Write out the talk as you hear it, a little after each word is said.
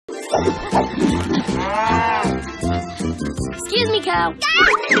Excuse me, cow.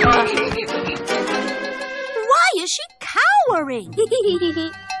 Why is she cowering?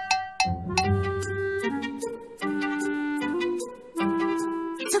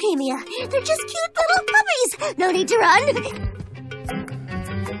 It's okay, Mia. They're just cute little puppies. No need to run.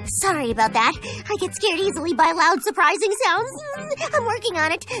 Sorry about that. I get scared easily by loud, surprising sounds. I'm working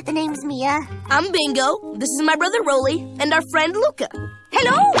on it. The name's Mia. I'm Bingo. This is my brother Rolly and our friend Luca.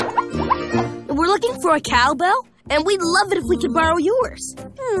 Hello? We're looking for a cowbell, and we'd love it if we could borrow yours. I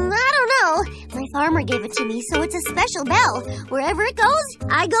don't know. My farmer gave it to me, so it's a special bell. Wherever it goes,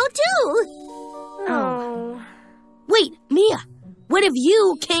 I go too. Oh. Wait, Mia, what if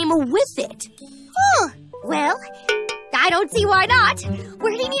you came with it? Oh, well, I don't see why not.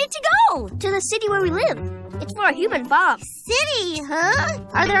 Where do you need it to go? To the city where we live. It's for a human farm. City, huh?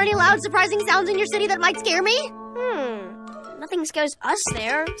 Are there any loud, surprising sounds in your city that might scare me? Nothing scares us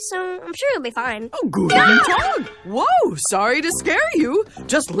there, so I'm sure you'll be fine. Oh, good evening. Whoa, sorry to scare you.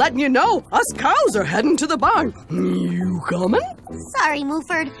 Just letting you know, us cows are heading to the barn. You coming? Sorry,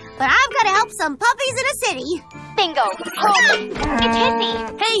 Mooford, but I've got to help some puppies in a city. Bingo. Hold. It's Hissy.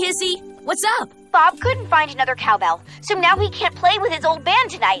 Hey, Hissy, what's up? Bob couldn't find another cowbell, so now he can't play with his old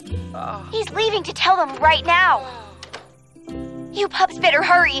band tonight. He's leaving to tell them right now. You pups better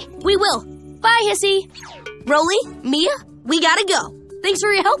hurry. We will. Bye, Hissy. Rolly, Mia, we gotta go. Thanks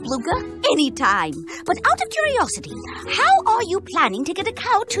for your help, Luca. Anytime. But out of curiosity, how are you planning to get a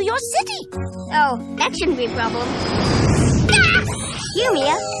cow to your city? Oh, that shouldn't be a problem. Here,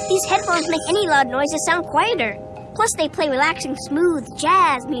 Mia. These headphones make any loud noises sound quieter. Plus, they play relaxing, smooth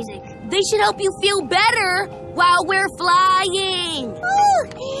jazz music. They should help you feel better while we're flying. Ooh,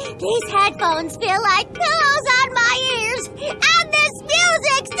 these headphones feel like pillows on my ears, and this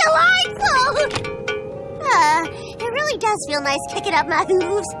music's delightful. It really does feel nice kicking up my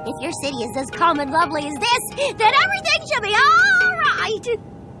hooves. If your city is as calm and lovely as this, then everything should be all right.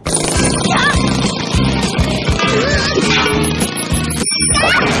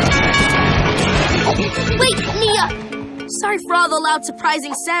 Wait, Mia! Sorry for all the loud,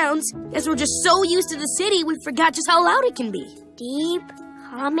 surprising sounds. As we're just so used to the city, we forgot just how loud it can be. Deep,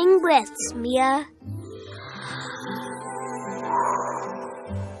 calming breaths, Mia.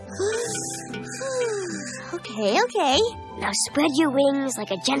 Okay. Now spread your wings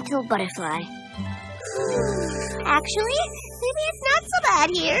like a gentle butterfly. Actually, maybe it's not so bad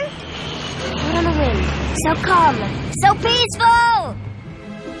here. Out on the wind. So calm. So peaceful!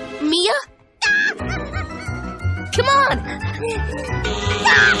 Mia? Come on!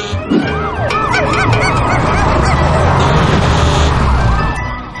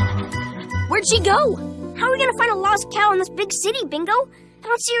 Where'd she go? How are we gonna find a lost cow in this big city, Bingo? I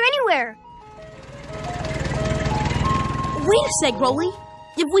don't see her anywhere. Wait a sec, Rolly.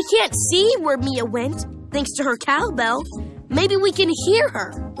 If we can't see where Mia went, thanks to her cowbell, maybe we can hear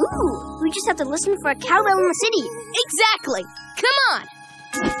her. Ooh, we just have to listen for a cowbell in the city. Exactly. Come on.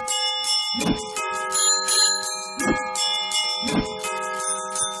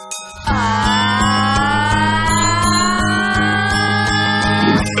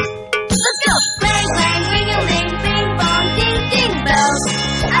 Let's go! Clang, clang, ring-a-ling, bing-bong, ding-ding bells.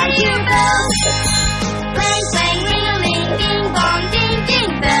 I hear bells. Clang, clang, ring-a-ling, bing-bong,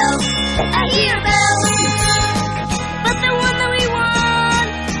 ding-ding bells. I hear bells. But the one that we want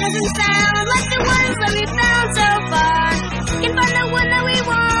doesn't sound like the ones that we found so far. Can find the one that we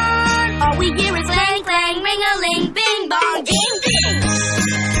want. All we hear is clang, clang, ring-a-ling, bing-bong, ding-ding.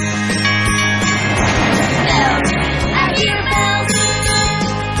 Bells. I hear bells.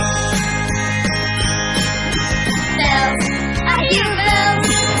 Bells. I hear bells.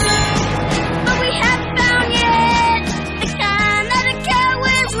 But we haven't found yet the kind that a cow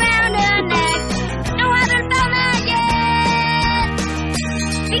wears round her neck. No, haven't found that yet.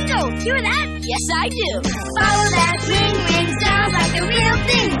 Bingo, hear that? Yes, I do. Follow that